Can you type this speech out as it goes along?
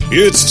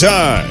It's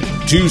time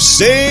to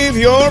save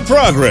your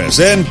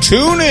progress and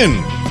tune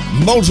in.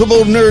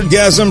 Multiple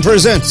Nerdgasm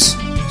presents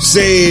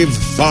Save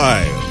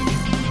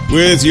File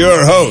with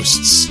your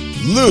hosts,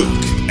 Luke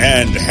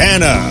and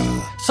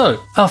Hannah.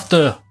 So,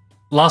 after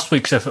last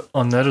week's effort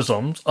on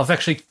Nerdozoms, I've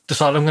actually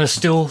decided I'm going to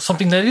steal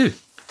something they do.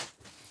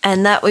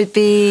 And that would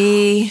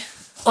be...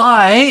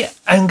 I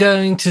am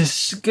going to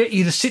get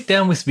you to sit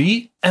down with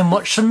me and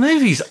watch some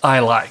movies I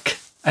like,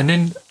 and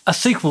then a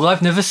sequel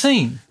I've never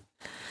seen.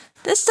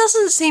 This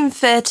doesn't seem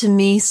fair to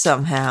me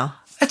somehow.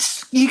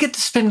 You get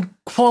to spend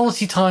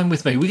quality time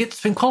with me. We get to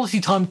spend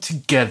quality time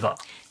together.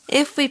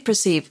 If we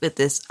proceed with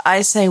this,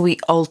 I say we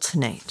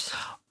alternate.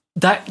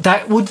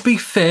 That would be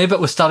fair, but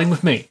we're starting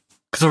with me,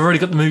 because I've already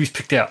got the movies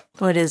picked out.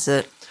 What is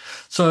it?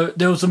 So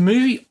there was a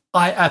movie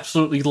I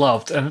absolutely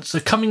loved, and it's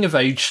a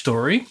coming-of-age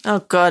story. Oh,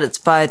 God, it's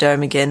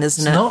Biodome again,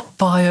 isn't it? It's not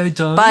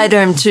Biodome.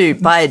 Biodome 2,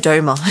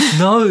 Biodoma.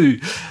 No,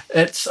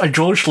 it's a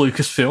George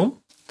Lucas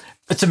film.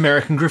 It's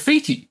American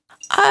Graffiti.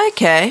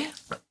 Okay.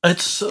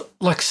 It's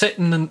like set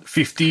in the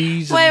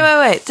 50s.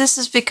 Wait. This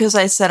is because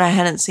I said I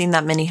hadn't seen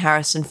that many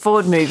Harrison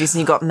Ford movies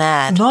and you got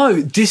mad.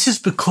 No, this is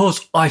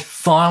because I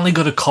finally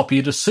got a copy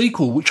of the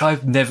sequel, which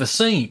I've never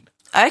seen.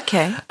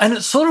 Okay. And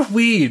it's sort of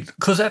weird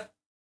because at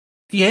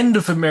the end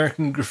of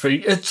American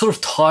Graffiti, it sort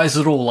of ties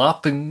it all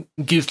up and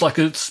gives like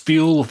a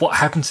spiel of what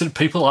happens to the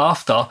people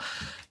after.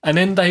 And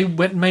then they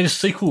went and made a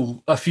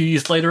sequel a few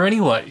years later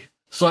anyway.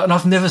 And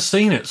I've never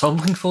seen it, so I'm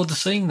looking forward to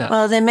seeing that.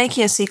 Well, they're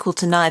making a sequel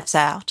to Knives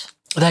Out.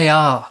 They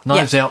are.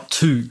 Knives Out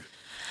 2.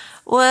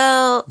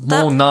 Well...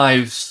 More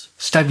knives.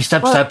 Stabby,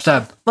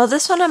 stab. Well,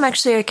 this one I'm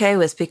actually okay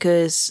with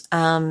because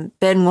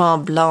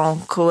Benoit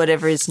Blanc, or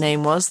whatever his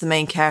name was, the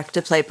main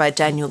character, played by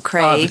Daniel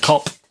Craig. The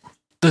cop.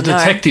 The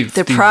detective.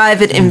 The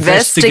private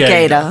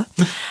investigator.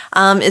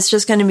 It's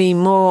just going to be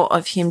more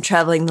of him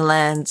travelling the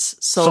lands,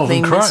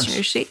 solving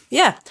mystery.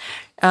 Yeah.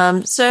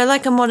 So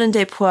like a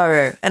modern-day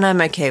Poirot, and I'm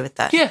okay with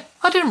that. Yeah,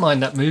 I didn't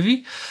mind that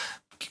movie.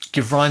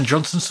 Give Ryan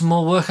Johnson some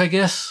more work, I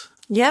guess.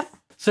 Yep.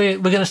 So yeah,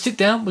 we're going to sit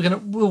down. We're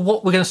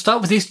going to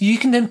start with this. You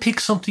can then pick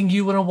something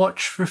you want to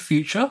watch for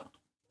future.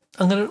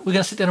 We're going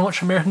to sit down and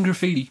watch American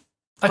Graffiti.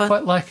 I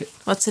quite like it.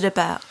 What's it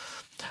about?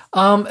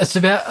 It's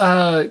about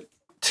a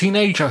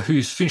teenager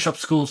who's finished up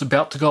school, is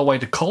about to go away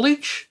to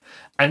college,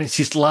 and it's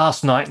his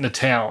last night in the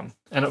town.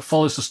 And it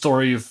follows the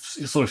story of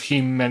sort of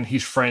him and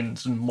his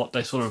friends and what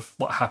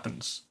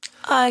happens.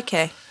 Oh,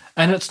 okay.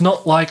 And it's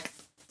not like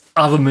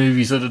other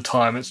movies at the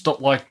time. It's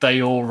not like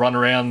they all run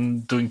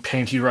around doing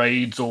panty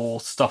raids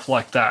or stuff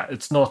like that.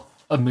 It's not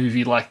a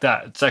movie like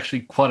that. It's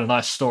actually quite a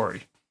nice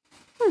story.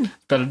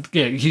 But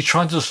yeah, he's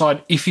trying to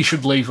decide if he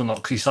should leave or not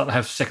because he's starting to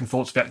have second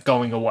thoughts about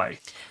going away.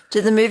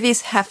 Do the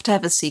movies have to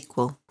have a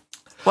sequel?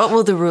 What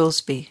will the rules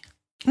be?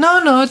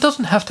 No, it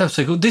doesn't have to have a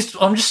sequel.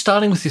 I'm just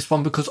starting with this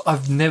one because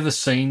I've never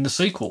seen the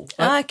sequel.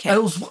 Okay.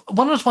 It was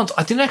one of those ones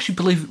I didn't actually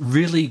believe it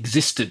really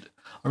existed.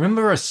 I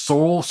remember I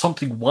saw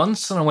something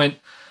once and I went,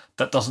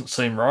 that doesn't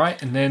seem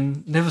right, and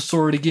then never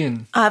saw it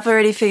again. I've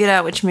already figured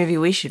out which movie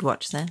we should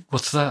watch then.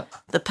 What's that?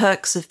 The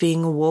Perks of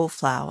Being a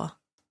Wallflower.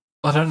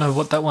 I don't know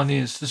what that one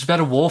is. It's about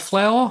a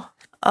wallflower?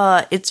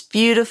 It's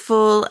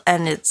beautiful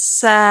and it's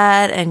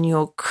sad and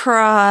you'll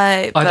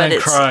cry, but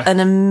it's an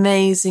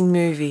amazing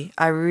movie.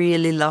 I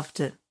really loved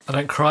it. I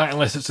don't cry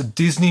unless it's a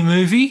Disney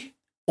movie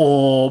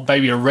or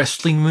maybe a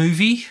wrestling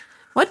movie.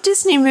 What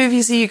Disney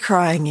movies are you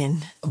crying in?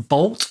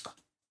 Bolt?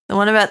 The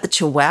one about the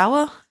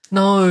Chihuahua?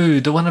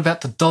 No, the one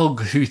about the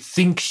dog who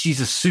thinks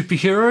she's a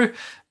superhero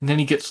and then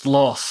he gets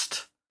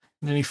lost.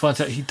 And then he finds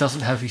out he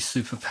doesn't have his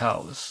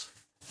superpowers.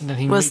 And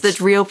then Was the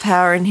real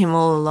power in him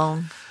all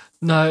along?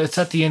 No, it's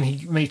at the end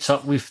he meets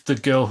up with the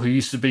girl who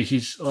used to be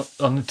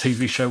on the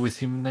TV show with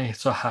him, and they're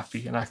so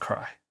happy, and I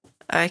cry.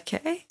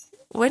 Okay.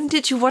 When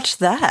did you watch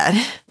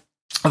that?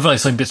 I've only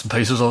seen bits and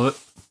pieces of it.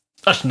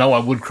 I just know I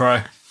would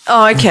cry.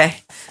 Oh,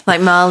 okay.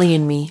 Like Marley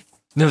and Me.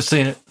 Never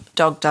seen it.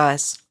 Dog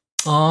dies.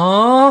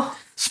 Aww.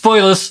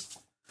 Spoilers.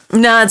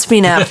 No, it's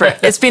been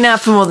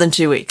out for more than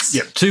 2 weeks.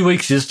 Yep, 2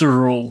 weeks is the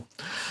rule.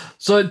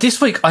 So this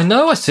week, I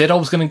know I said I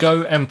was going to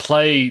go and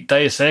play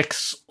Deus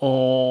Ex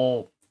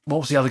or...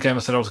 What was the other game I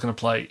said I was going to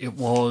play? It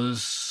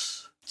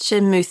was...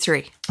 Shenmue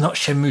 3. Not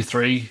Shenmue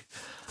 3.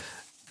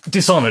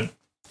 Dishonored.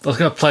 I was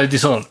going to play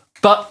Dishonored.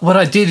 But what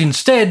I did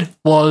instead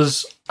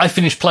was I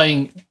finished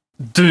playing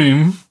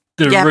Doom,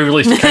 the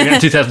re-release that came out in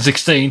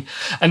 2016,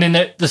 and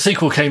then the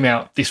sequel came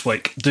out this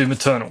week, Doom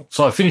Eternal.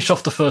 So I finished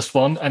off the first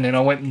one, and then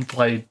I went and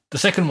played the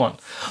second one.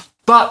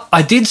 But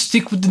I did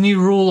stick with the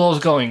new rule I was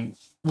going...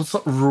 Well, it's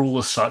not a rule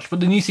as such, but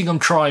the new thing I'm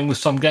trying with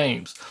some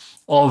games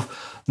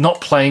of not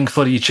playing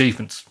for the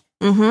achievements.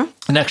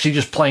 And actually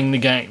just playing the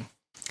game.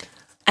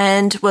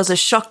 And was a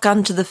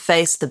shotgun to the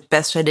face the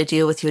best way to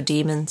deal with your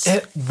demons?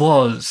 It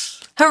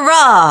was.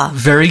 Hurrah!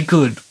 Very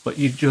good. But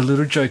your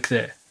little joke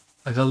there.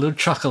 I got a little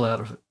chuckle out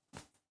of it.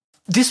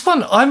 This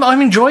one,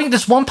 I'm enjoying.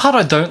 There's one part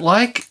I don't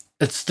like.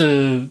 It's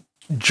the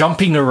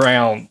jumping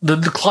around, the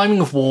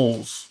climbing of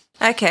walls.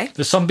 Okay.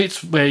 There's some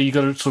bits where you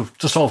got to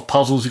to solve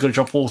puzzles, you got to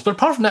jump walls. But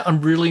apart from that,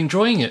 I'm really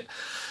enjoying it.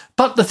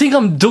 But the thing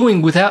I'm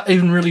doing without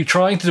even really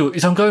trying to do it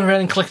is I'm going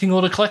around and collecting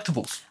all the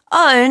collectibles.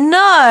 Oh,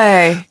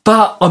 no.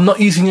 But I'm not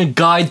using a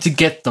guide to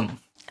get them.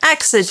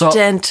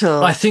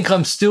 Accidental. So I think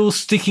I'm still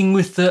sticking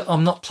with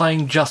I'm not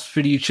playing just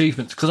for the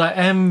achievements because I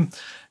am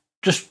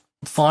just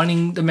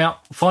finding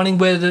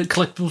where the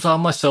collectibles are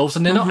myself,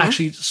 and they're not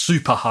actually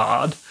super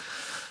hard.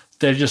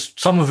 They're just,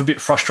 some of them a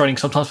bit frustrating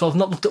sometimes, but I've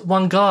not looked at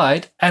one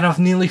guide and I've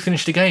nearly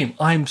finished a game.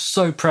 I'm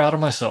so proud of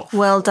myself.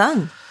 Well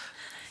done.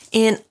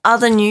 In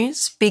other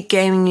news, big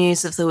gaming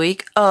news of the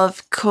week,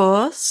 of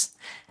course,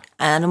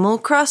 Animal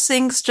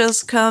Crossing's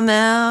just come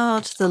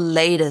out, the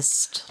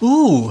latest.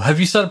 Ooh,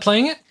 have you started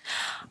playing it?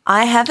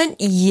 I haven't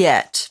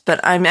yet, but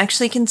I'm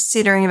actually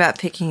considering about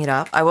picking it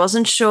up. I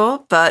wasn't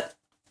sure, but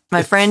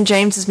my friend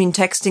James has been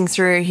texting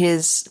through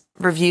his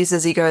reviews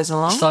as he goes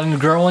along. Starting to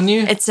grow on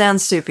you? It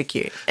sounds super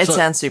cute.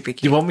 Do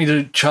you want me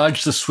to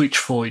charge the Switch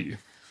for you?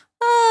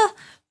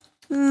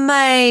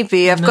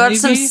 Maybe. I've got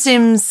some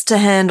Sims to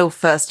handle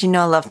first. You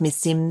know I love me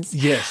Sims.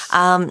 Yes.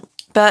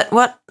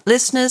 But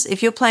listeners,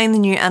 if you're playing the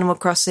new Animal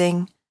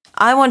Crossing,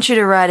 I want you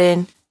to write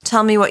in,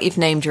 tell me what you've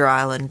named your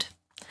island.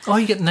 Oh,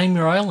 you get to name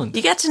your island.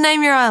 You get to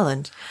name your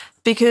island.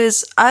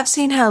 Because I've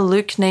seen how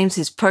Luke names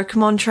his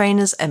Pokemon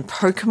trainers and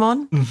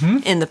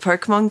Pokemon in the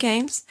Pokemon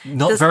games.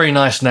 Not very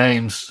nice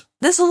names.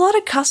 There's a lot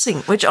of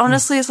cussing, which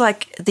honestly is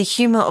like the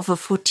humour of a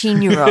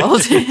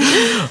 14-year-old.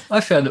 I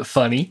found it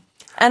funny.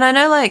 And I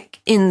know, like,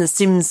 in the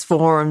Sims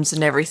forums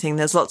and everything,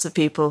 there's lots of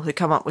people who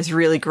come up with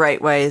really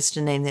great ways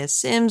to name their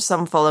Sims.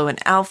 Some follow an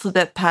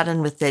alphabet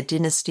pattern with their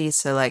dynasties.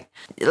 So, like,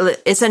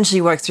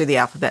 essentially work through the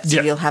alphabet.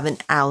 So you'll have an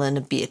Alan,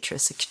 a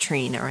Beatrice, a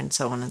Katrina, and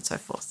so on and so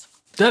forth.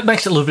 That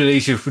makes it a little bit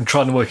easier when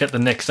trying to work out the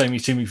next name you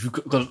Sim if you've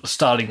got a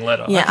starting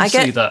letter. Yeah, I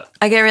can see that.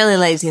 I get really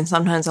lazy, and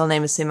sometimes I'll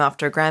name a Sim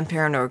after a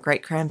grandparent or a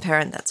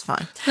great-grandparent. That's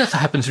fine. That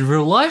happens in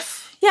real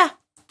life. Yeah,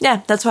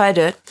 that's why I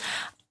do it.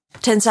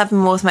 Tends to happen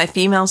more with my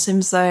female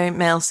Sims, though.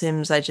 Male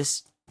Sims,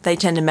 they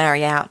tend to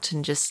marry out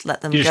and just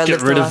let them go. You just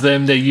get rid of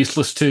them. They're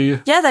useless to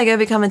you. Yeah, they go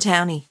become a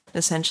townie,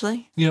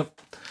 essentially. Yep.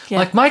 Yeah.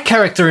 Like my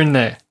character in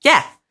there.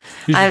 Yeah.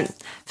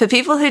 For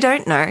people who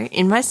don't know,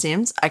 in my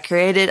Sims, I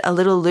created a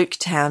little Luke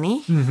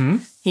townie. Mm-hmm.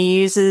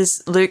 He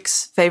uses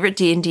Luke's favourite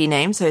D&D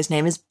name, so his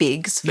name is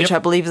Biggs, which I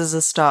believe is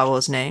a Star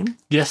Wars name.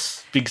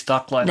 Yes, Biggs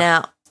Darklighter.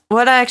 Now,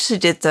 what I actually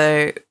did,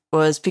 though,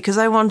 was because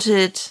I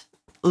wanted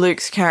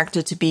Luke's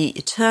character to be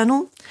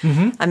eternal,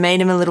 I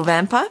made him a little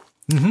vampire,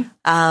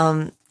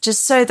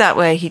 just so that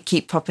way he'd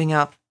keep popping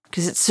up,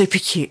 because it's super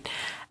cute.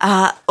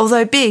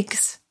 Although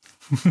Biggs,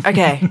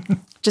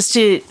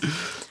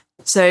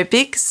 so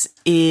Biggs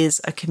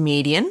is a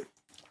comedian.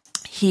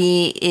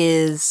 He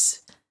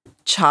is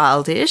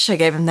childish. I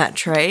gave him that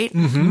trait.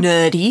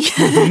 Nerdy.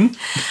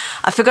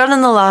 I've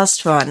forgotten the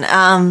last one.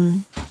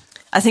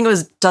 I think it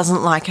was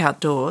doesn't like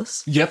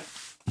outdoors. Yep.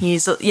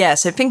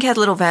 So pink-haired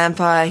little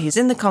vampire. He's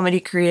in the comedy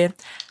career.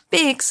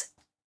 Biggs,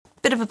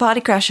 bit of a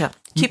party crasher.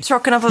 Keeps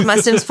rocking up at my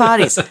Sims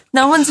parties.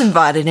 No one's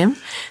invited him.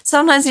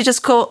 Sometimes he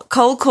just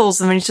cold calls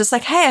them and he's just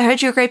like, hey, I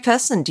heard you're a great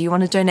person. Do you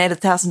want to donate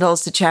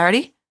 $1,000 to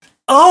charity?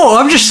 Oh,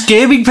 I'm just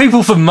scamming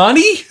people for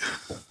money?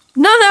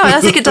 No, I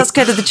think it does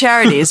go to the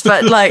charities.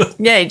 But,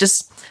 he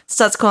just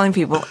starts calling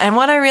people. And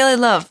what I really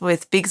love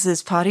with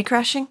Biggs' party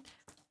crashing,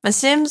 my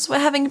Sims were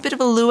having a bit of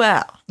a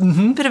luau,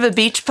 a bit of a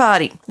beach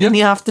party in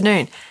the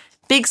afternoon.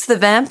 Biggs the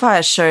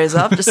vampire shows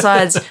up,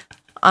 decides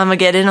I'm going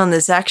to get in on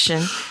this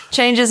action,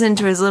 changes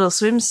into his little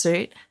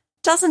swimsuit,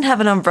 doesn't have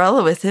an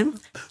umbrella with him,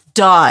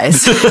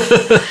 dies.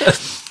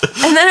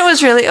 And then it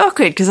was really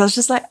awkward because I was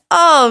just like,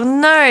 oh,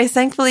 no,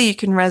 thankfully you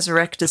can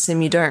resurrect a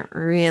Sim. You don't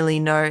really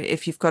know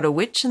if you've got a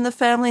witch in the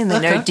family and they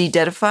know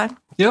de-deadified.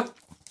 Yep.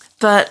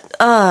 But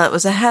it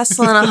was a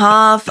hassle and a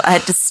half. I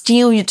had to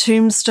steal your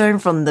tombstone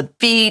from the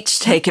beach,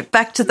 take it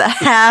back to the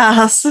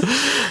house.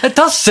 It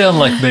does sound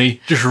like me,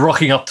 just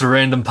rocking up to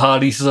random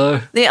parties,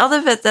 though. The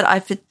other bit that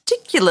I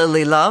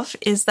particularly love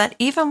is that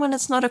even when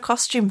it's not a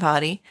costume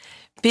party,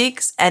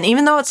 Biggs, and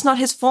even though it's not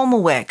his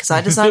formal wear, because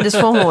I designed his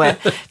formal wear,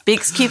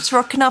 Biggs keeps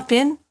rocking up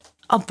in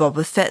a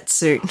Boba Fett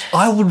suit.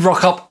 I would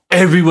rock up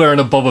everywhere in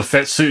a Boba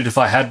Fett suit if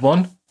I had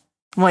one.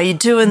 Why are you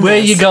doing Where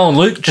this? are you going,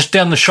 Luke? Just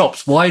down the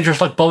shops. Why are you dressed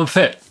like Boba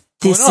Fett?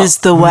 This is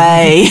the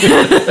way.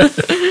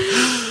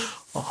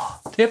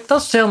 Yep,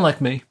 does sound like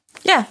me.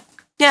 Yeah,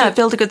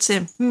 build a good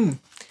Sim.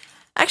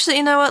 Actually,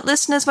 you know what,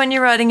 listeners, when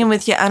you're writing in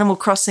with your Animal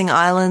Crossing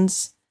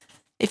islands,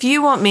 if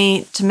you want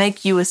me to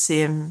make you a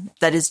Sim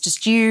that is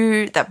just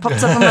you, that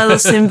pops up on my little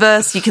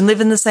Simverse, you can live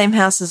in the same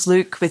house as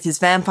Luke with his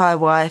vampire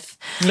wife.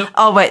 Nope.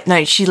 Oh, wait,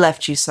 no, she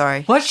left you,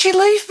 sorry. Why'd she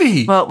leave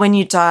me? Well, when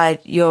you died,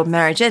 your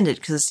marriage ended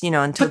because,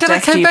 until but then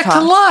death I came back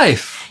to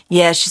life.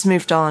 Yeah, she's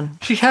moved on.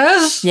 She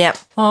has? Yep.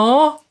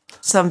 Oh.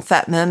 Some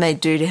fat mermaid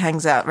dude who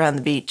hangs out around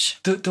the beach.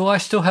 Do I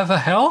still have a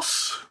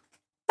house?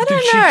 I don't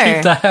know. Did she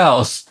keep the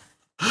house?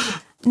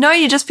 No,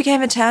 you just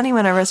became a townie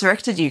when I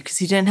resurrected you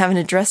because you didn't have an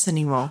address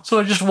anymore. So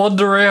I just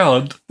wander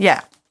around Yeah.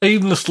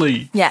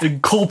 aimlessly Yeah.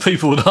 and call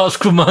people and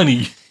ask for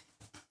money.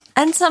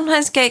 And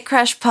sometimes gate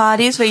crash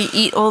parties where you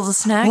eat all the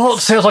snacks. Well,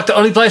 it sounds like the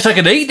only place I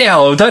can eat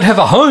now. I don't have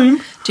a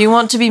home. Do you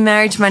want to be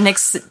married to my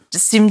next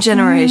sim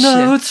generation?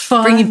 No, it's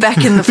fine. Bring you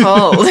back in the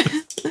fold.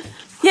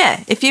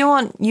 Yeah, if you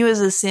want you as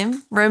a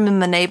sim, roam in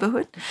my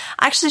neighborhood.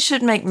 I actually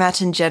should make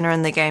Matt and Jenna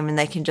in the game and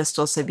they can just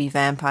also be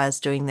vampires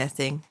doing their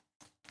thing.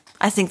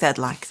 I think they'd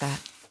like that.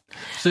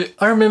 So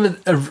I remember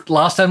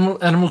last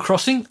Animal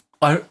Crossing,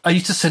 I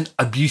used to send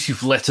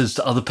abusive letters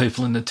to other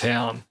people in the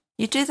town.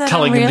 You do that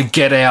telling them to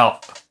get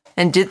out.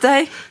 And did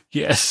they?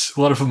 Yes,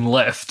 one of them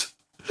left.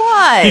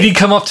 Why? He'd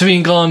come up to me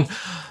and gone,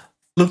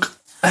 look,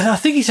 and I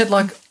think he said,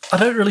 like, I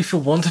don't really feel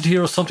wanted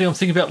here or something. I'm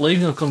thinking about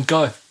leaving. I've gone,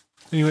 go. And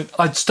he went,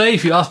 I'd stay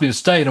if you asked me to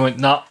stay. And I went,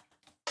 nah,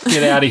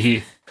 get out of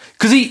here.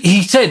 Because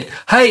he said,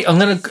 hey,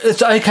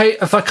 it's okay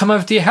if I come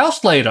over to your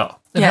house later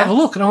and have a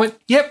look. And I went,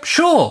 yep,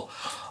 sure.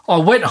 I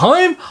went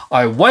home.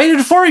 I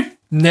waited for him.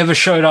 Never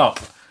showed up.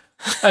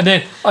 And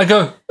then I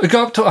go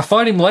up to, I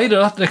find him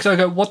later. Next day I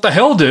go, what the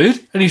hell, dude?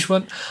 And he just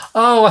went,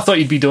 oh, I thought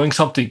you'd be doing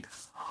something.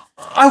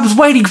 I was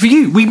waiting for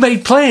you. We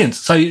made plans.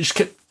 So you just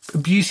kept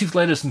abusive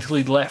letters until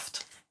he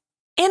left.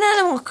 In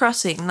Animal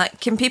Crossing, like,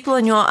 can people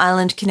on your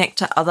island connect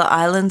to other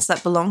islands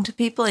that belong to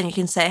people and you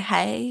can say,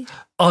 hey?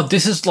 Oh,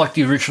 this is like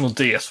the original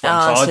DS one,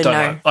 so I don't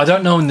know. no. I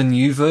don't know in the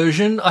new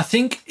version. I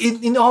think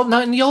in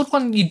the old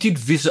one you did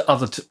visit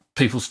other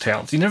people's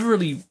towns. You never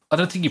really, I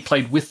don't think you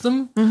played with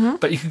them,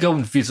 but you could go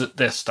and visit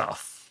their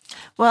stuff.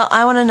 Well,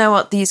 I want to know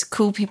what these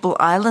cool people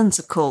islands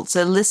are called.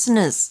 So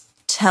listeners,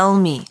 tell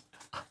me,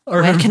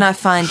 where can I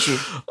find you?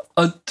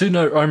 I do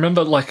know. I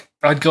remember, like,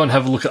 I'd go and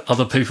have a look at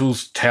other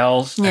people's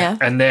towels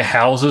and their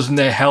houses, and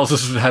their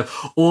houses would have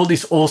all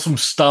this awesome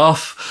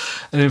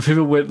stuff. And then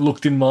people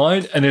looked in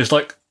mine, and there's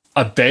like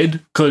a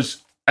bed,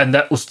 and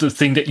that was the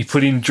thing that you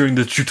put in during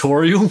the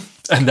tutorial,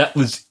 and that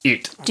was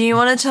it. Do you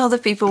want to tell the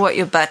people what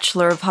your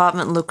bachelor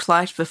apartment looked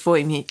like before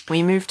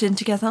we moved in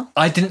together?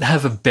 I didn't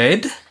have a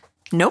bed.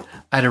 Nope.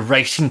 I had a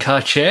racing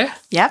car chair.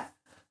 Yep.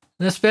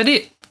 And that's about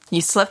it. You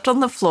slept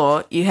on the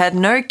floor. You had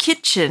no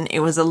kitchen.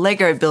 It was a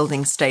Lego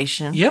building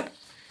station. Yep.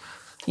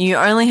 You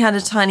only had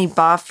a tiny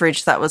bar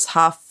fridge that was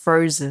half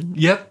frozen.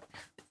 Yep.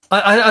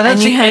 I don't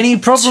see any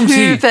problems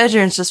here. 2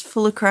 bedrooms just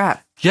full of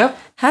crap. Yep.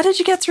 How did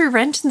you get through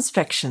rent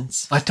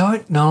inspections? I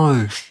don't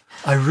know.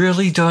 I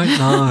really don't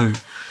know.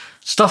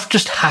 Stuff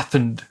just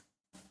happened.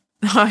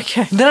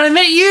 Okay. And then I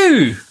met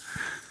you.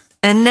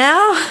 And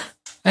now?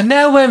 And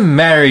now we're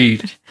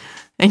married.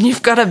 And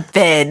you've got a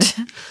bed.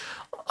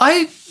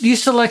 I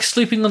used to like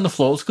sleeping on the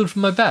floor. It's good for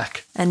my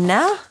back. And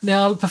now?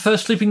 Now I prefer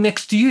sleeping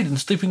next to you than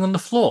sleeping on the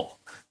floor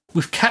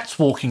with cats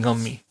walking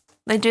on me.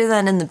 They do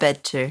that in the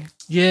bed too.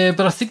 Yeah,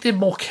 but I think they're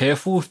more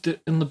careful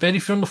in the bed.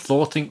 If you're on the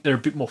floor, I think they're a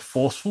bit more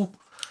forceful.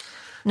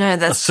 No,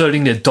 that's...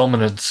 asserting their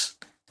dominance.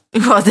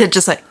 Well, they're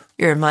just like,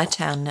 you're in my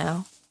town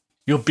now.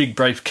 Your big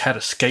brave cat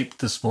escaped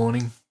this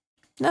morning.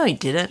 No, he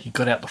didn't. He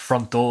got out the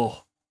front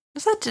door.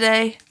 Was that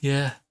today?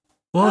 Yeah.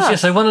 Well,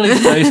 yes, one of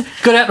these days,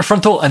 he got out the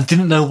front door and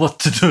didn't know what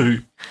to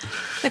do.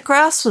 The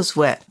grass was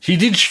wet. He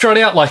did strut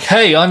out like,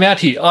 hey, I'm out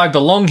here. I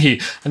belong here.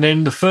 And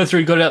then the further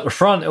he got out the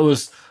front, it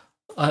was,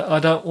 I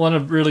don't want to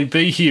really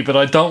be here, but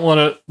I don't want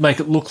to make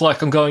it look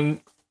like I'm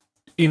going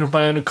in of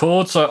my own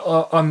accord,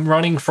 so I'm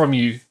running from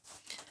you.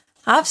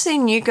 I've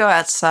seen you go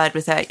outside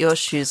without your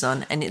shoes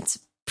on, and it's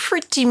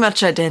pretty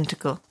much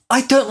identical.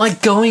 I don't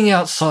like going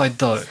outside,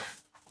 though.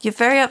 You're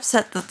very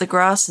upset that the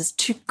grass is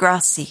too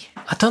grassy.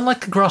 I don't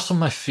like the grass on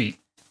my feet.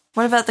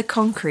 What about the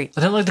concrete?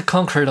 I don't like the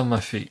concrete on my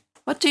feet.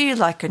 What do you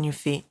like on your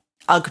feet?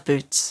 Ugg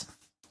boots.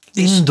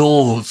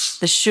 Indoors.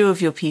 The shoe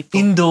of your people.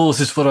 Indoors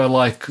is what I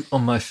like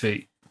on my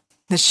feet.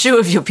 The shoe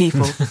of your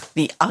people.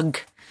 The Ugg.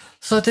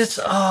 So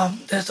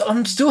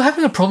I'm still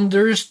having a problem.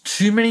 There is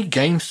too many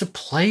games to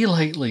play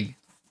lately.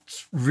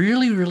 It's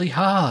really, really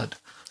hard.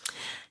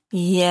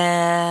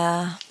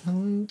 Yeah.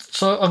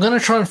 So I'm going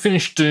to try and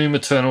finish Doom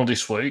Eternal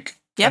this week.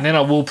 Yep. And then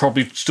I will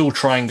probably still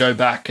try and go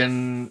back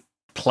and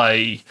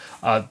play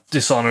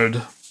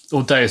Dishonored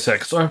or Deus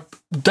Ex. So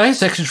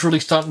Deus Ex is really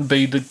starting to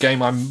be the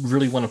game I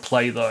really want to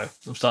play, though.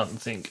 I'm starting to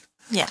think.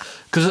 Yeah.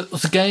 Because it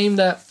was a game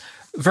that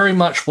very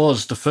much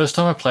was, the first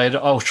time I played it,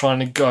 I was trying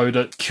to go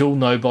to kill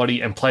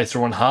nobody and play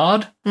through on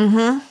hard.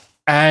 Mm-hmm.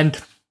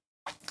 And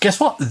guess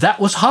what? That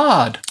was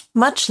hard.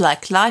 Much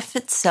like life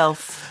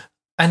itself.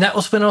 And that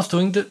was when I was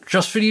doing it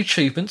just for the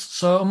achievements.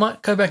 So I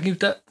might go back and give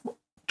that,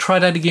 try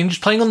that again,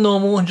 just playing on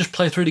normal and just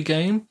play through the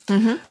game.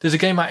 Mm-hmm. There's a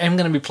game I am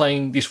going to be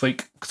playing this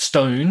week,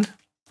 Stone.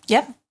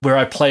 Yep. Where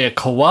I play a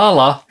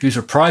koala who's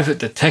a private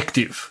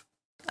detective.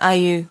 Are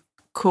you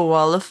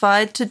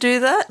qualified to do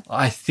that?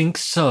 I think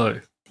so.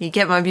 You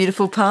get my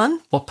beautiful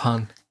pun? What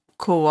pun?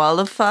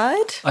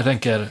 Qualified? I don't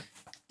get it.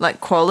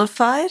 Like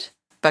qualified,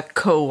 but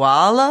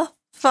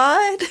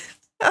koala-fied?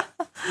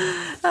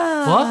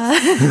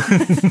 What?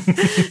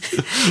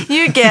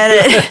 You get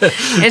it.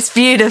 It's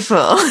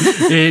beautiful.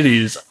 It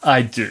is.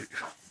 I do.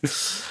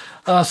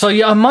 So,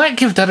 yeah, I might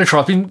give that a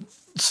try. I've been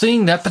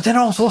seeing that, but then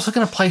I was also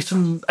going to play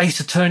some Ace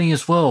Attorney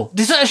as well.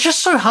 It's just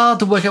so hard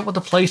to work out what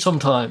to play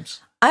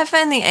sometimes. I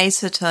find the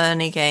Ace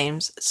Attorney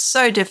games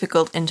so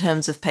difficult in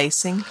terms of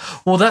pacing.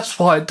 Well, that's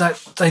why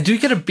they do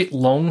get a bit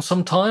long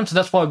sometimes. And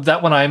that's why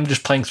that one I am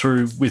just playing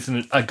through with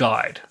a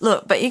guide.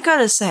 Look, but you got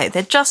to say,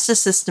 their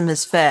justice system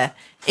is fair.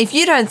 If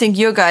you don't think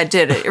your guy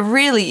did it, it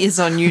really is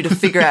on you to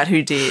figure out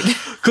who did.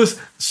 Because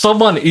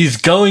someone is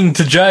going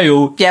to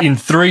jail in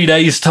 3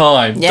 days'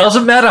 time. Yep.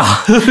 Doesn't matter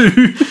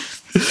who.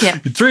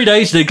 Yep. In 3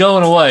 days, they're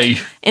going away.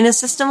 In a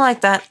system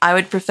like that, I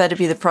would prefer to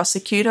be the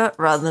prosecutor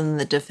rather than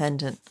the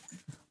defendant.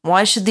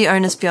 Why should the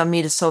onus be on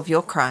me to solve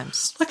your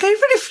crimes? Like,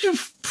 even if you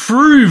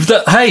prove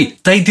that, hey,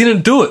 they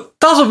didn't do it,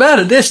 doesn't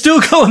matter. They're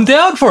still going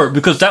down for it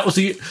because that was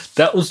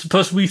the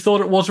person we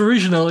thought it was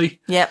originally.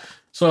 Yep.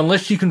 So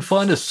unless you can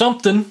find us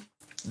something,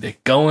 they're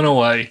going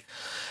away.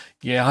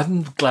 Yeah,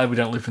 I'm glad we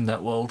don't live in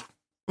that world.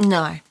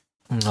 No.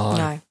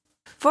 No.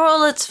 For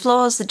all its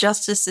flaws, the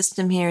justice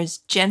system here is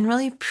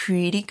generally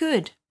pretty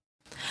good.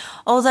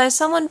 Although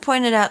someone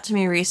pointed out to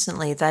me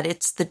recently that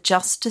it's the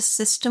justice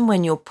system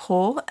when you're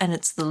poor and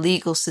it's the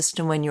legal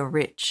system when you're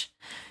rich.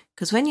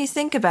 Because when you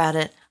think about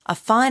it, a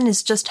fine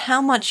is just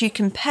how much you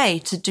can pay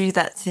to do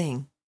that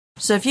thing.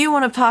 So if you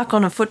want to park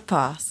on a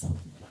footpath,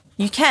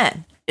 you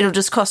can. It'll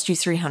just cost you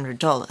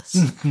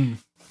 $300.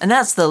 And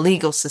that's the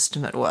legal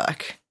system at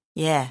work.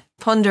 Yeah,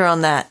 ponder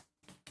on that.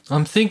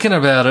 I'm thinking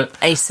about it.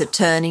 Ace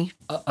Attorney.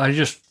 I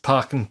just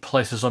park in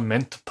places I'm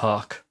meant to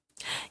park.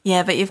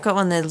 Yeah, but you've got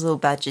one of those little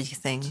badgy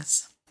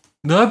things.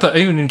 No, but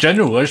even in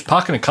general, I just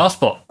park in a car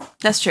spot.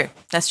 That's true.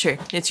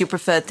 It's your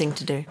preferred thing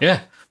to do.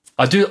 Yeah.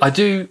 I do.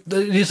 It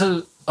is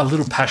a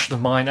little passion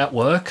of mine at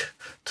work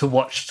to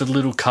watch the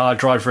little car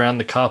drive around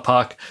the car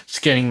park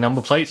scanning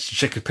number plates to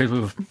check if people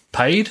have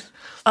paid.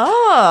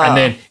 Oh. And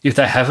then if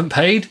they haven't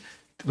paid,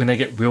 when they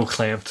get wheel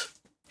clamped.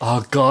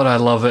 Oh, God, I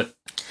love it.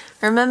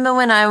 Remember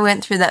when I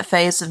went through that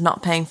phase of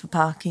not paying for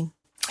parking?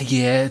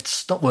 Yeah,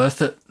 it's not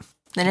worth it.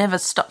 They never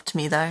stopped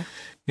me, though.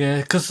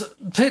 Yeah, because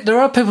there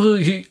are people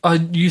who I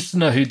used to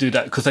know who do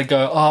that because they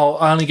go, oh,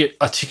 I only get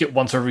a ticket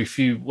once every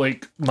few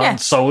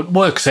months, so it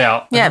works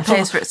out. Yeah, and it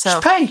pays for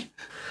itself. Just pay.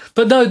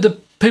 But no, the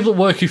people at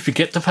work who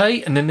forget to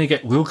pay and then they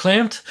get wheel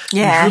clamped.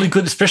 Yeah. It's really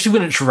good, especially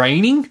when it's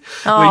raining.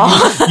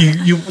 Oh. Where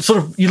you sort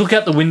of, you look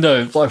out the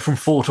window like from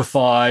 4 to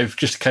 5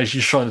 just in case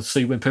you're trying to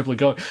see when people are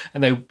going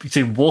and they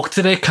see them walk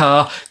to their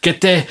car,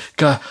 get there,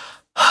 go,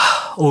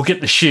 or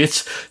get the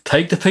shit,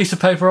 take the piece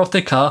of paper off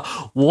their car,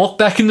 walk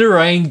back in the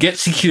rain, get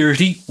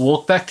security,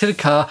 walk back to the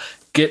car,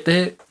 get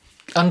there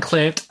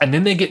unclamped, and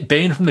then they get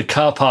banned from the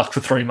car park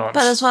for 3 months.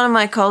 But as one of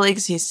my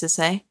colleagues used to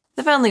say,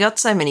 they've only got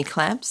so many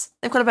clamps.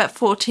 They've got about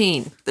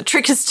 14. The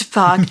trick is to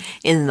park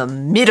in the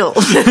middle.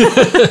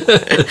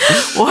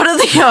 What are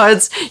the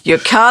odds you're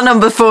car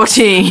number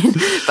 14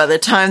 by the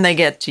time they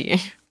get to you?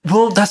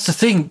 Well, that's the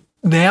thing.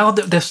 Now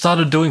that they've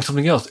started doing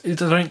something else, they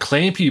don't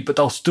clamp you, but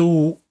they'll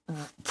still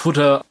put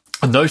a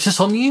notice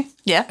on you.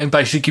 Yeah. And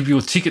basically give you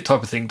a ticket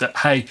type of thing that,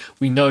 hey,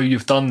 we know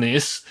you've done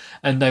this,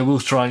 and they will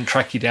try and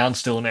track you down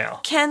still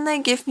now. Can they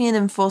give me an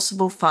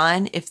enforceable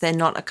fine if they're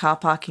not a car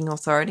parking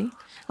authority?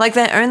 Like,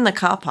 they own the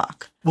car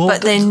park,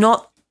 but they're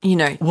not,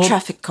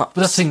 traffic cops.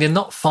 But that's the thing, they're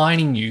not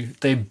fining you,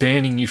 they're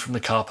banning you from the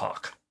car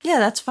park. Yeah,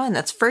 that's fine.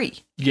 That's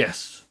free.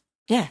 Yes.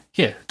 Yeah.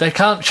 Yeah, they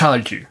can't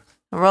charge you.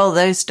 Roll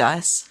those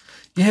dice.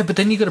 Yeah, but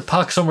then you've got to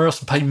park somewhere else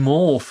and pay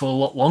more for a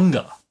lot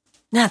longer.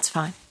 No, it's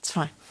fine. It's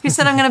fine. Who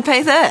said I'm going to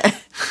pay there?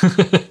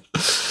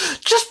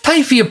 Just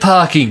pay for your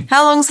parking.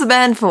 How long's the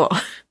ban for?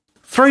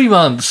 3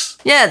 months.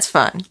 Yeah, it's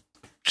fine.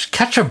 Just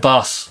catch a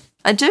bus.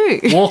 I do.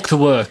 Walk to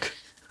work.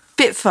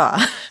 Bit far.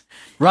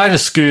 Ride a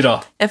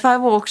scooter. If I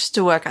walked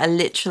to work, I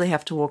literally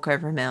have to walk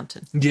over a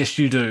mountain. Yes,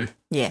 you do.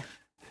 Yeah.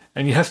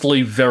 And you have to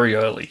leave very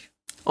early.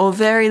 Or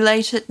very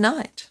late at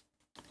night.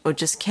 Or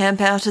just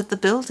camp out at the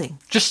building.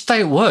 Just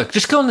stay at work.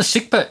 Just go in the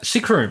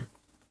sick room.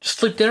 Just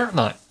sleep there at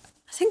night.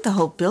 I think the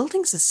whole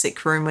building's a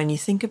sick room when you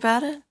think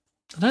about it.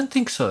 I don't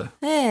think so.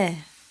 Yeah,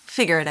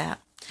 figure it out.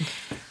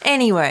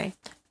 Anyway,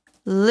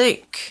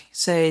 Luke,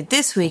 so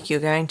this week you're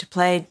going to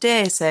play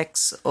Deus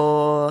Ex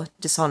or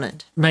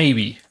Dishonored?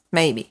 Maybe.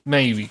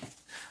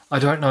 I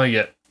don't know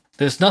yet.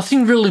 There's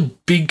nothing really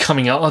big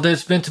coming out. Oh,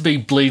 there's meant to be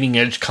Bleeding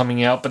Edge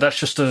coming out, but that's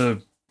just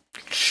a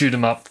shoot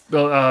 'em up,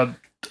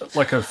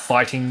 like a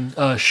fighting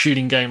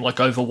shooting game like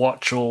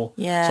Overwatch or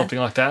something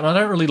like that. And I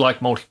don't really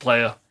like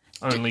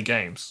multiplayer-only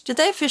games. Did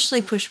they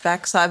officially push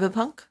back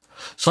Cyberpunk?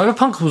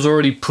 Cyberpunk was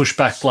already pushed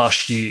back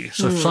last year.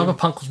 So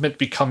Cyberpunk was meant to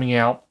be coming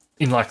out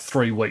in like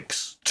 3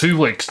 weeks. 2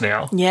 weeks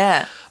now.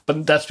 Yeah.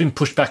 But that's been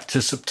pushed back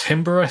to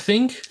September, I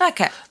think.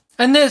 Okay.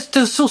 And they're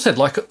still said,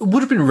 like, it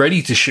would have been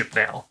ready to ship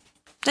now.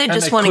 They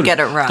just want to get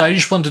it right. They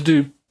just want to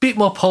do a bit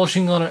more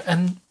polishing on it,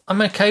 and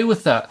I'm okay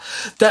with that.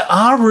 There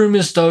are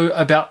rumours, though,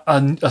 about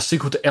a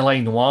sequel to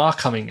L.A. Noire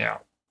coming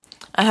out.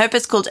 I hope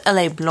it's called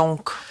L.A.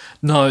 Blanc.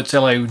 No, it's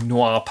L.A.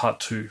 Noire Part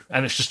 2,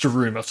 and it's just a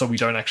rumour, so we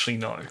don't actually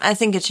know. I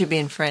think it should be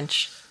in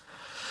French.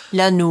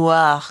 La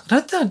Noire.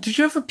 Did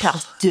you ever play?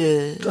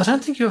 Pardon. I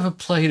don't think you ever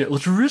played it. It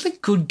was a really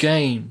good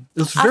game. It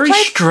was a very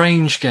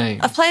strange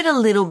game. I played a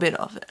little bit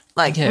of it.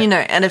 Like,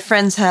 at a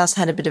friend's house,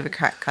 had a bit of a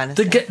crack kind of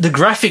thing. The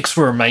graphics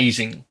were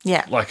amazing.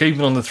 Yeah. Like,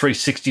 even on the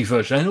 360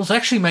 version. And it was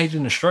actually made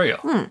in Australia.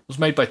 It was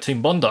made by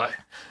Team Bondi,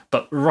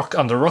 but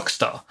under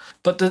Rockstar.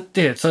 But,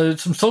 so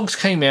some songs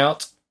came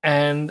out,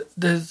 and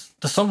the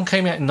song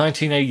came out in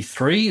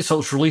 1983, so it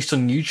was released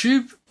on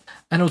YouTube.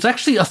 And it was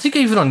actually, I think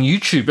even on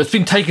YouTube, it's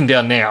been taken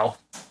down now.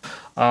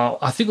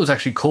 I think it was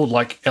actually called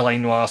like LA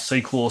Noire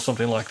sequel or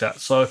something like that.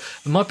 So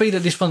it might be that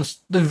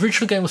the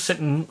original game was set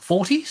in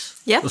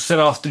 40s. Yeah. It was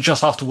set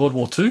just after World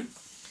War II.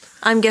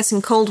 I'm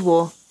guessing Cold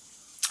War.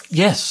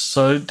 Yes,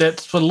 so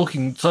that's what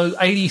looking. So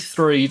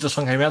 83, the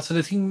song came out, so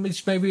they think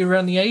it's maybe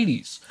around the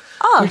 80s.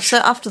 Oh, so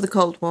after the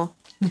Cold War.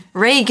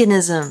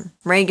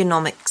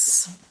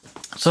 Reaganomics.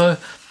 So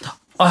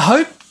I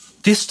hope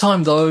this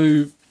time,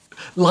 though,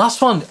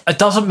 last one, it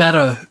doesn't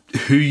matter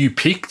who you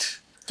picked.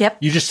 Yep.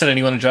 You just set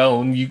anyone in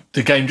jail and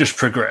the game just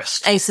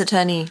progressed. Ace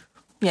Attorney.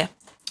 Yeah.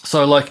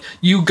 So, like,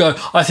 you go,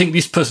 I think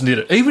this person did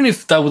it. Even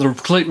if they were the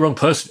complete wrong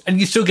person, and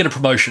you still get a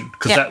promotion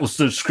because that was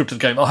the script of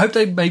the game. I hope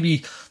they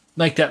maybe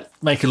make a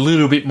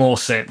little bit more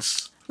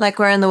sense. Like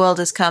Where in the World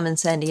is Carmen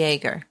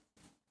Sandiego.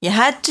 You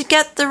had to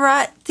get the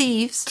right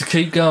thieves. To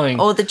keep going.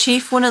 Or the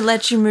chief wouldn't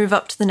let you move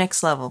up to the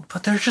next level.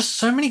 But there are just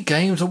so many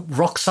games that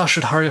Rockstar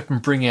should hurry up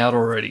and bring out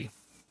already.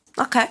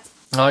 Okay.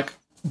 Like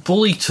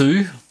Bully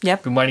 2.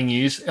 Yep. Been waiting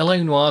years. LA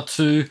Noire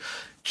 2.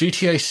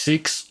 GTA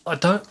 6.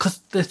 Because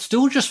they're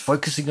still just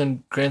focusing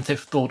on Grand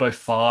Theft Auto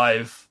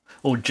 5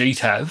 or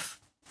GTAV.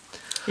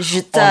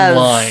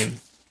 Online.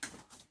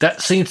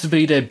 That seems to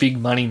be their big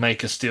money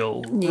maker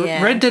still.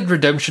 Yeah. Red Dead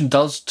Redemption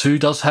does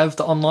have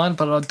the online,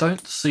 but I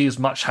don't see as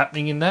much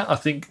happening in that. I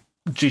think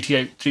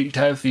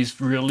GTAV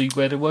is really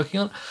where they're working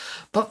on.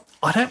 But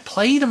I don't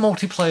play the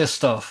multiplayer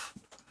stuff.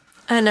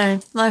 I know.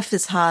 Life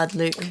is hard,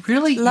 Luke. It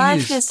really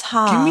Life is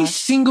hard. Give me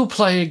single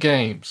player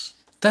games.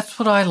 That's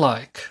what I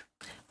like.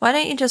 Why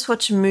don't you just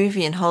watch a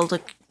movie and hold a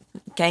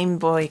Game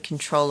Boy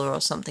controller or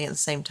something at the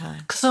same time?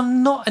 Because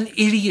I'm not an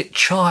idiot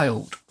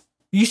child.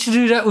 You used to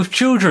do that with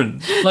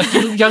children, like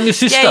your younger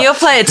sister. Yeah, you'll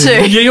play it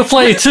too. Yeah, you'll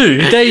play it too.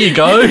 There you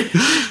go.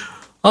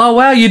 Oh,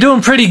 wow, you're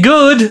doing pretty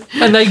good.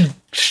 And they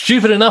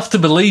stupid enough to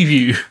believe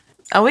you.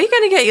 Are we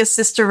going to get your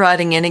sister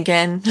writing in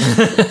again?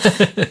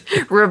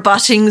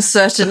 Rebutting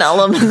certain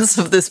elements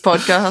of this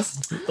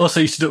podcast?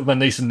 Also used to do it with my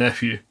niece and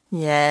nephew.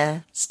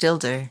 Yeah, still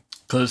do.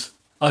 Because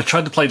I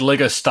tried to play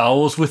Lego Star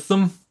Wars with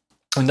them,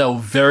 and they were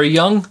very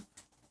young.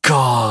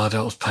 God,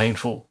 that was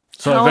painful.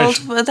 So How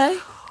old were they?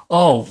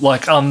 Oh,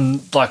 like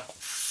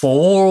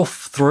 4 or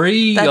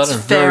 3. That's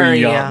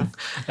very young.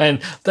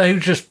 And they were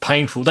just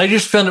painful. They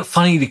just found it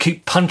funny to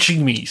keep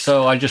punching me,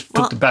 so I just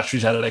took the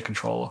batteries out of their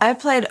controller. I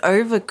played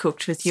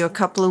Overcooked with you a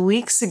couple of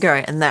weeks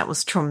ago, and that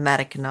was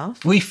traumatic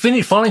enough. We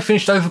finally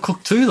finished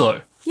Overcooked 2,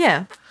 though.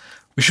 Yeah.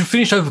 We should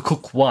finish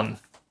Overcooked 1.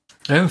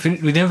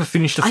 We never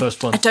finished the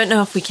first one. I don't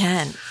know if we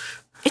can.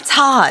 It's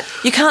hard.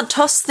 You can't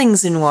toss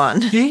things in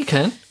one. Yeah, you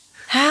can.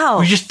 How?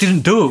 We just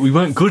didn't do it. We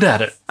weren't good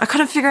at it. I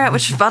couldn't figure out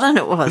which button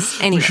it was.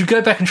 Anyway. We should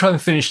go back and try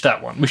and finish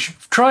that one. We should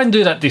try and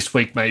do that this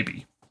week,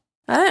 maybe.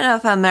 I don't know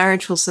if our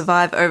marriage will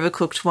survive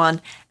Overcooked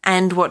 1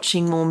 and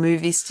watching more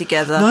movies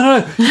together.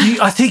 No.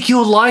 I think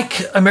you'll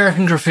like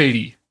American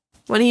Graffiti.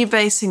 What are you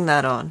basing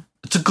that on?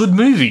 It's a good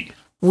movie.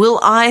 Will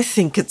I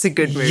think it's a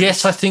good movie?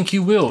 Yes, I think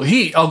you will.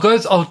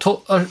 I'll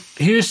talk.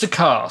 Here's the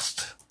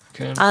cast.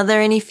 Okay. Are there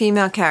any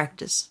female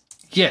characters?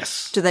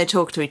 Yes. Do they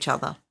talk to each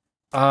other?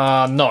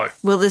 No.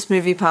 Will this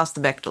movie pass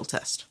the Bechdel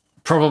test?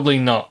 Probably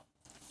not.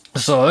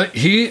 So,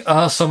 here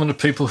are some of the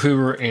people who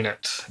were in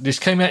it. This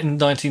came out in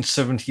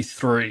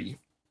 1973.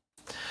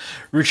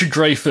 Richard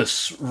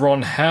Dreyfuss,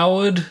 Ron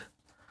Howard,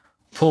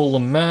 Paul Le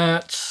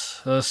Mat,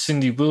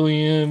 Cindy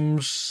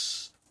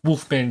Williams,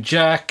 Wolfman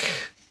Jack,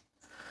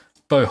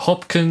 Bo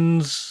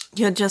Hopkins.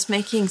 You're just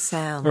making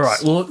sounds. All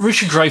right, well,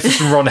 Richard Dreyfuss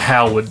and Ron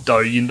Howard, though,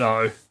 you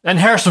know. And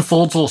Harrison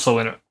Ford's also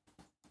in it.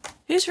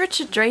 Who's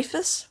Richard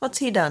Dreyfuss? What's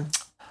he done?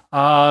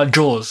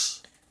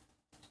 Jaws.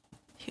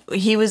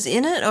 He was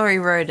in it or he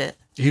wrote it?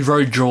 He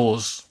rode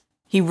Jaws.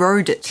 He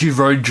rode it. He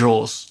rode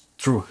Jaws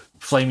through a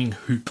flaming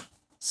hoop.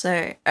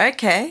 So,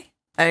 okay.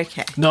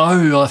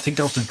 No, I think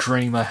that was a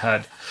dream I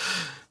had.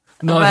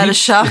 No, About a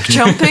shark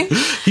jumping?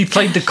 He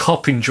played the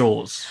cop in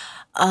Jaws.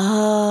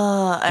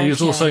 Oh, okay. He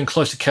was also in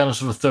Close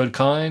Encounters of the Third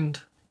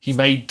Kind. He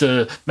made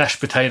the mashed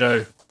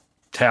potato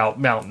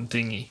mountain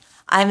thingy.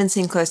 I haven't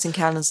seen Close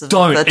Encounters of the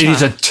Third Kind. It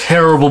is a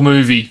terrible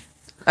movie.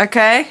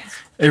 Okay.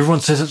 Everyone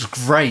says it's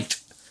great.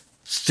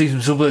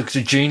 Steven Spielberg's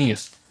a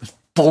genius. Most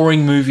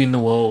boring movie in the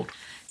world.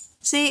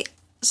 See,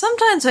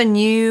 sometimes when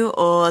you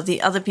or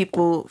the other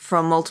people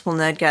from Multiple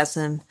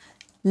Nerdgasm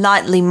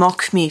lightly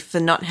mock me for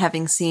not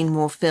having seen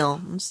more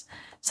films,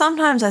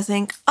 sometimes I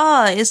think,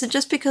 is it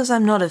just because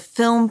I'm not a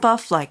film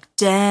buff like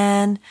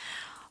Dan?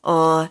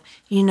 or,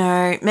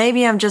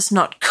 maybe I'm just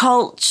not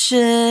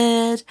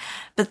cultured.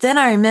 But then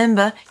I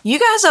remember, you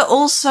guys are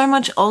all so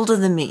much older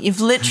than me. You've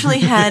literally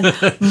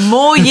had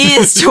more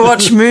years to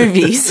watch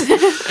movies.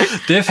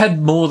 They've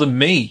had more than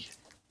me.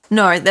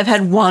 No, they've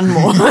had one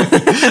more.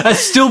 That's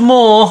still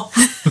more.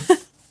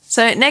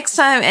 So next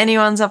time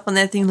anyone's up on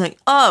their thing like,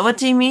 oh, what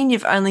do you mean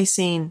you've only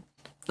seen,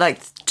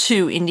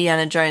 2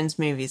 Indiana Jones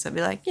movies? I'd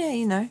be like,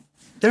 yeah,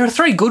 There are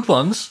 3 good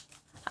ones.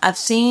 I've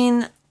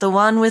seen the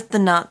one with the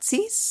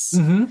Nazis,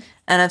 and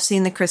I've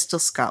seen the Crystal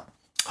Skull.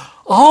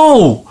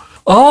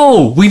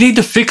 Oh, we need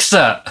to fix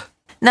that.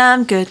 Nah,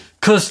 I'm good.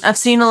 Because I've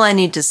seen all I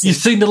need to see. You've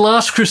seen The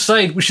Last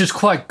Crusade, which is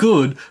quite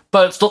good,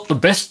 but it's not the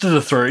best of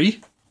the 3,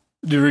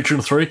 the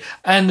original 3,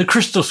 and the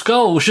Crystal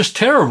Skull was just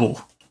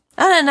terrible.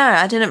 I don't know.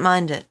 I didn't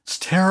mind it. It's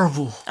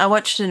terrible. I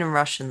watched it in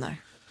Russian, though.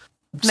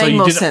 So Made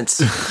more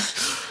sense.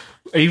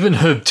 Even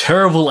her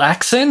terrible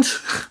accent?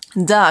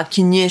 Da,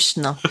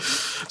 конечно.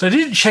 They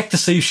didn't check to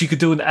see if she could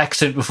do an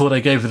accent before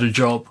they gave her the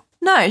job.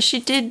 No, she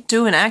did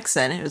do an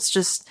accent. It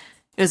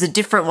was a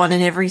different one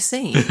in every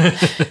scene.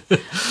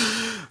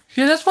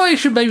 Yeah, that's why you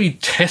should maybe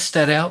test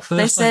that out first.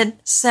 They said,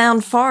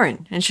 sound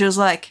foreign. And she was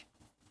like,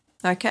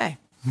 okay,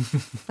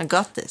 I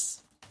got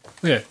this.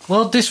 Yeah.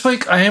 Well, this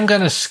week I am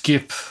going to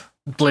skip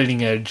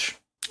Bleeding Edge.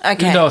 Okay.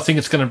 Even though I think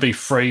it's going to be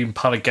free and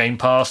part of Game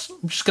Pass,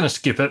 I'm just going to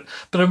skip it.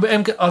 But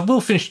I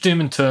will finish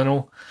Doom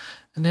Eternal,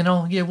 and then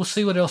we'll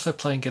see what else I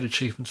play and get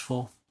achievements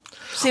for.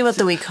 See what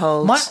the week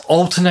holds. Might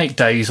alternate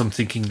days, I'm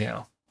thinking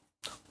now.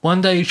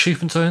 One day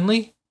achievements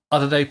only,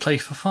 other day play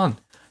for fun.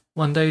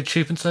 One day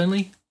achievements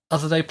only,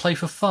 other day play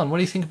for fun. What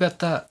do you think about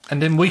that?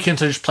 And then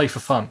weekends I just play for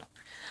fun.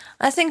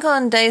 I think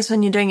on days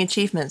when you're doing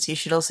achievements, you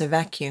should also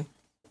vacuum.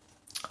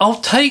 I'll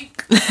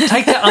take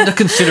that under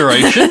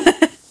consideration.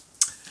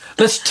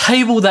 Let's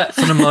table that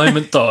for the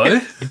moment,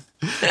 though,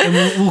 and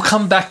we'll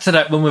come back to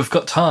that when we've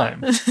got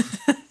time.